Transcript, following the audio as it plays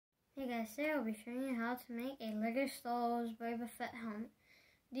guys, today I'll be showing you how to make a LEGO Star Wars Boba Fett helmet.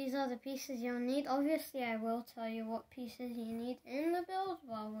 These are the pieces you'll need. Obviously I will tell you what pieces you need in the build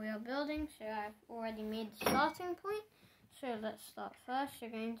while we are building, so I've already made the starting point. So let's start first.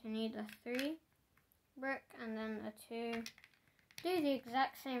 You're going to need a 3 brick and then a 2. Do the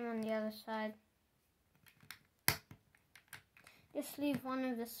exact same on the other side. Just leave one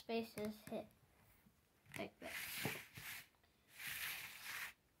of the spaces here, like this.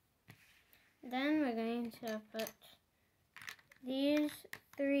 Then we're going to put these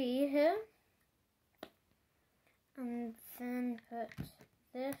 3 here, and then put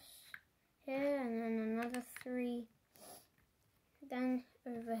this here, and then another 3. Then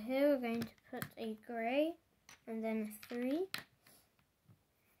over here we're going to put a grey, and then a 3.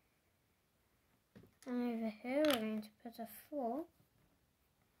 And over here we're going to put a 4.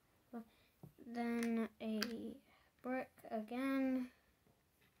 Then a brick again.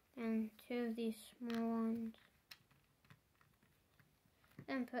 And 2 of these small ones.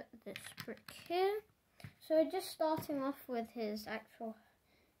 Then put this brick here. So just starting off with his actual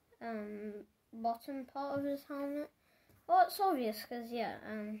bottom part of his helmet. Well, it's obvious because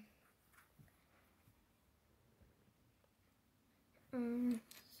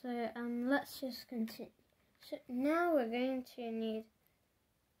let's just continue. So now we're going to need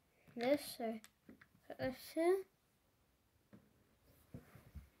this. So put this here.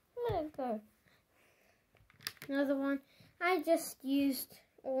 Let it go. Another one. I just used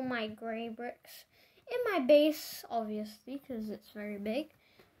all my grey bricks in my base, obviously, because it's very big.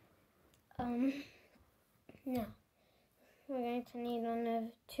 Now we're going to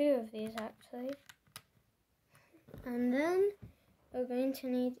need 2 of these actually, and then we're going to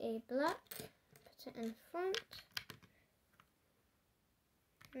need a black. Put it in front,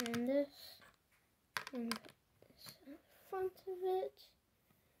 and this, and put this in front of it.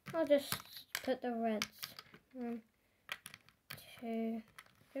 I'll just put the reds. 1, 2,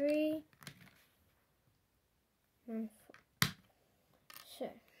 3, and 4. So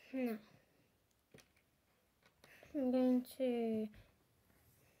now I'm going to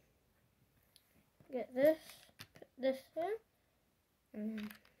get this, put this here,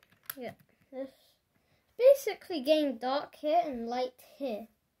 and get this. It's basically getting dark here and light here.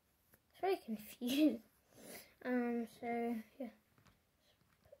 It's very confusing. So yeah.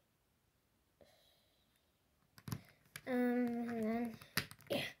 And then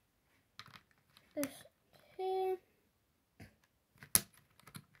this here,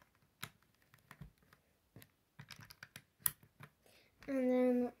 and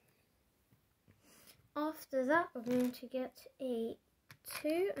then after that we're going to get a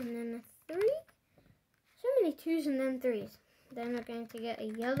 2 and then a 3. So many 2s and then 3s. Then we're going to get a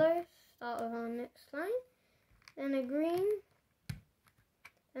yellow, start with our next line, then a green,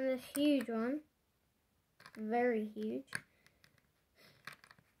 and this huge one. Very huge.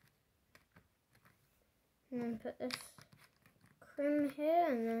 And then put this crim here,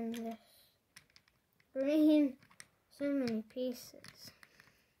 and then this green. So many pieces.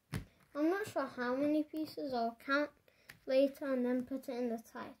 I'm not sure how many pieces. I'll count later and then put it in the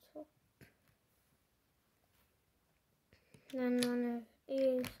title. Then one of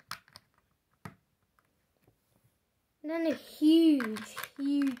these. And then a huge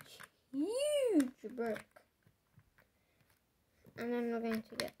brick. And then we're going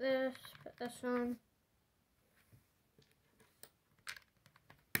to get this, put this on.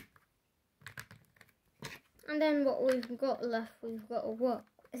 And then what we've got left, we've got to work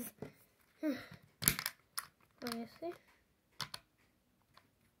with. Obviously.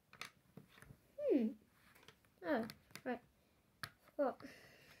 Oh, right. Forgot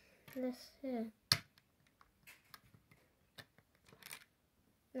this here.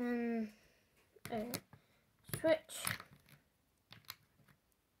 Then switch.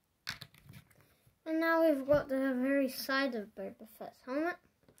 And now we've got the very side of Boba Fett's helmet.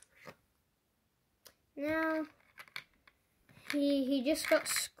 Now he just got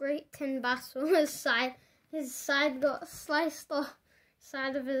scraped in battle. His side got sliced off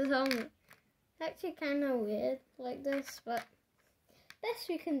side of his helmet. It's actually kind of weird like this, but best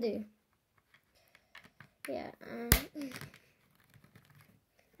we can do. Yeah.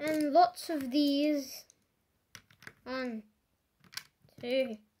 And lots of these. 1,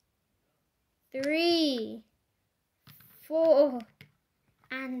 2, 3, 4,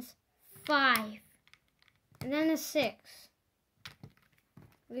 and 5. And then a 6.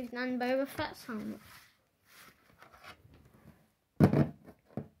 We've done Boba Fett's helmet.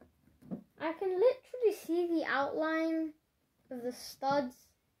 I can literally see the outline of the studs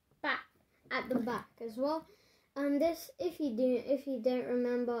back at the back as well. This, if you don't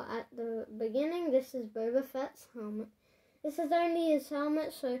remember at the beginning, this is Boba Fett's helmet. This is only his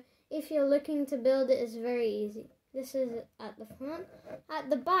helmet, so if you're looking to build it, it's very easy. This is at the front. At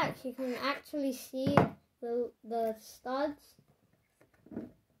the back, you can actually see the studs.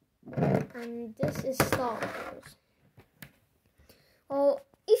 And this is Star Wars. Well,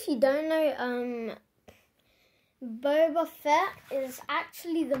 if you don't know, Boba Fett is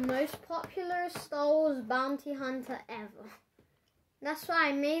actually the most popular Star Wars bounty hunter ever. That's why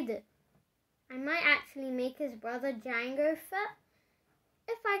I made it. I might actually make his brother Jango Fett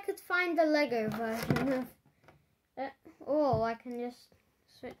if I could find the Lego version of it. Or I can just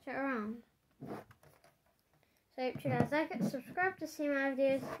switch it around. So hope you guys like it. Subscribe to see my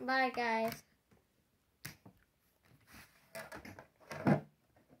videos. Bye guys.